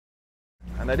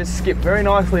and they just skip very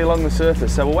nicely along the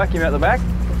surface. So we'll whack him out the back,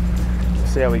 we'll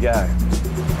see how we go.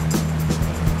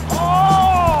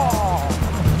 Oh!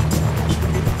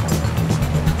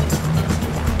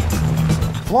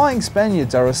 Flying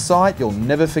Spaniards are a sight you'll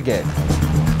never forget.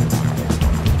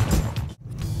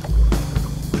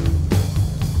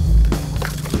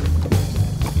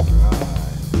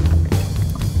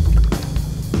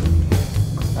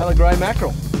 Another grey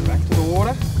mackerel. Back to the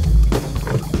water.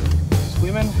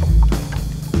 Swimming.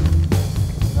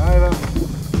 Over.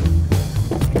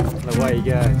 And away he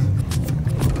goes.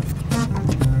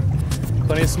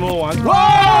 Plenty of small ones.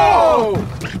 Whoa!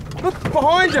 Look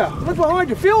behind you. Look behind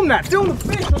you. Film that. Film the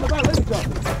fish on the boat. Let me go.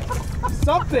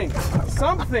 Something.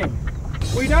 Something.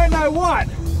 We don't know what.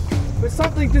 But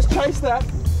something just chased that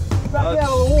back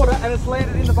out of the water and it's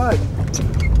landed in the boat.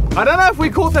 I don't know if we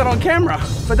caught that on camera,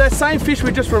 but that same fish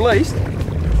we just released.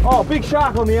 Oh, big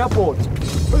shark on the outboard.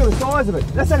 Look at the size of it.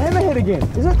 That's that hammerhead again,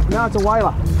 is it? No, it's a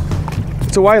whaler.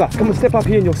 It's a whaler. Come and step up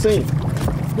here and you'll see him.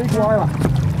 Big whaler.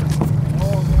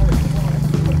 Oh,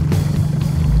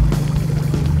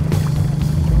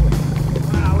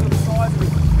 wow, look at the size of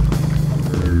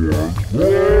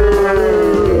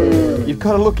it. You've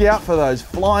got to look out for those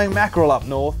flying mackerel up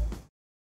north.